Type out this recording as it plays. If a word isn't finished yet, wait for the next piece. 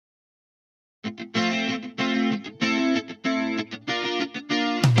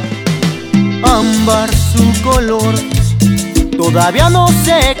ámbar su color. Todavía no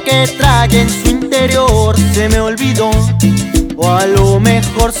sé qué trae en su interior. Se me olvidó o a lo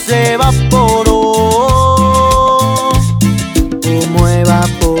mejor se evaporó, como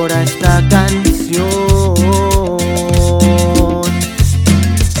evapora esta canción.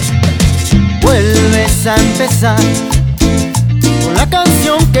 Vuelves a empezar con la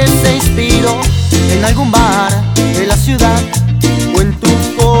canción que se inspiró en algún bar de la ciudad o en tu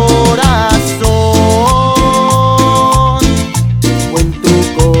corazón, o en tu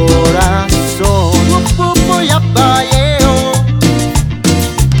corazón.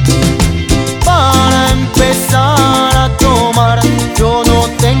 Para empezar a tomar, yo no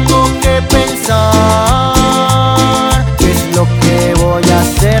tengo que pensar qué es lo que voy a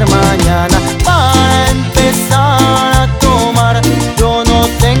hacer mañana. Para empezar a tomar, yo no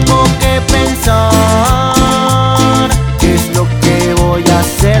tengo que pensar qué es lo que voy a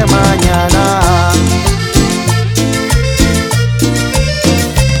hacer mañana.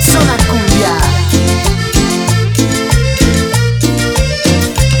 Zona Kumbia.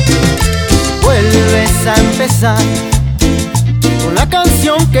 Vuelves a empezar con la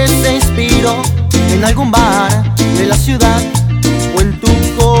canción que se inspiró en algún bar de la ciudad o en tu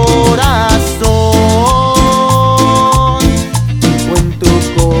corazón, o en tu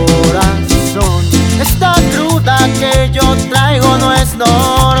corazón. Esta cruda que yo traigo no es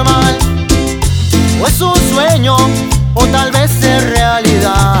normal, o es un sueño o tal vez es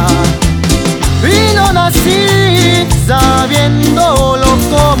realidad. Y no nací sabiéndolo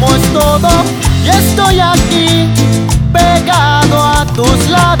como es todo, y estoy aquí pegado a tus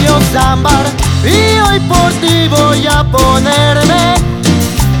labios, ámbar. Y hoy por ti voy a ponerme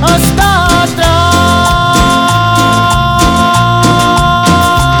hasta